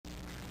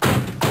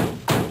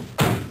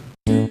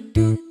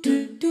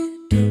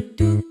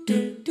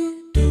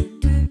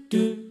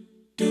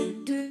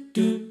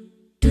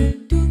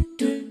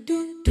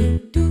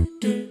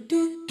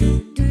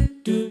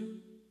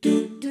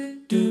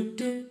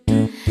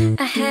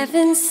I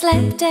haven't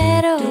slept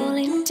at all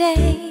in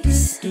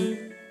days.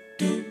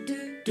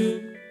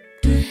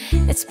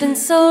 It's been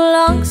so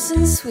long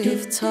since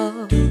we've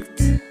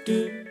talked,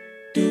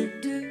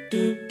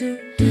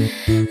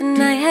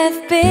 and I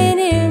have been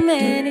here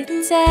many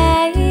times.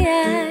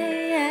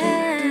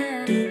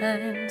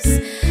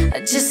 I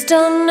just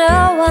don't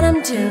know what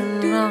I'm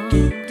doing wrong.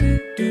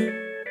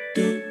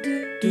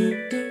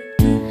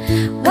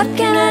 What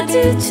can I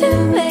do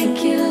to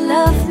make you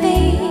love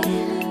me?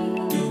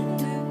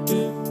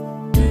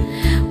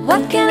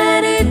 What can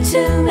I do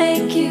to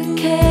make you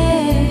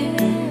care?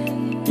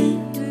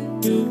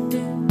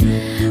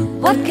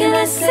 What can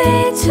I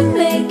say to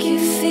make you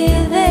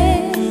feel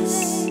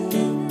this?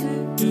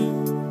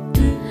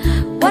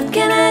 What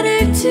can I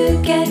do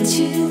to get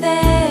you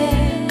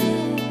there?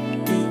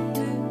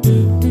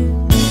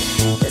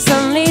 There's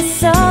only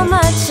so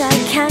much I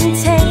can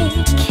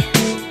take,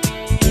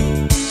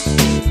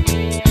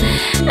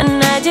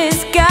 and I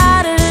just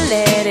gotta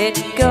let it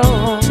go.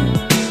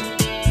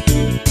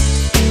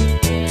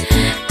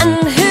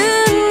 And who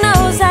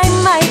knows, I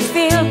might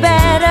feel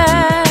better,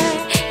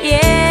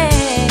 yeah,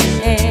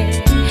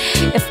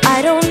 if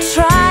I don't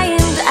try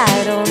and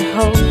I don't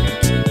hope.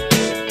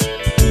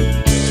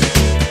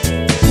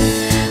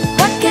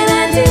 What can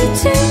I do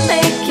to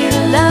make you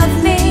love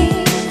me?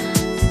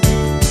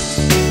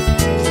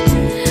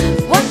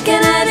 What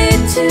can I do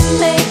to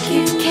make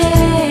you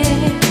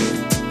care?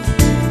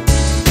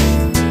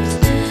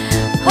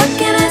 What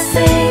can I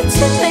say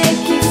to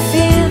make you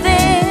feel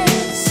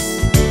this?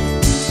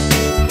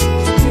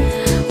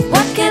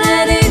 What can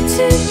I do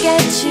to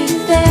get you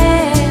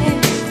there?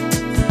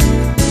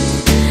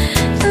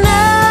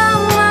 No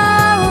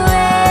more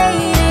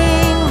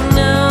waiting,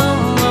 no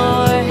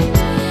more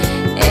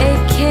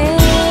aching.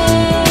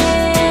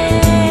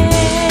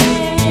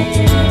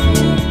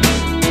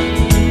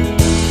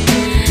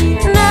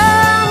 No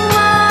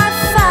more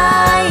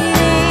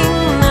fighting,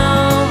 no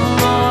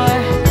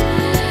more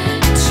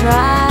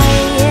trying.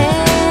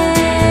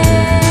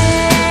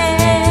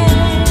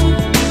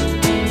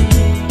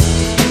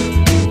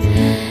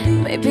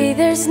 Maybe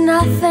there's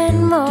nothing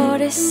more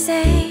to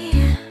say,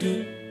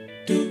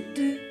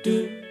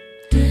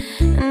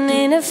 and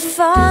in a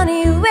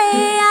funny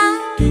way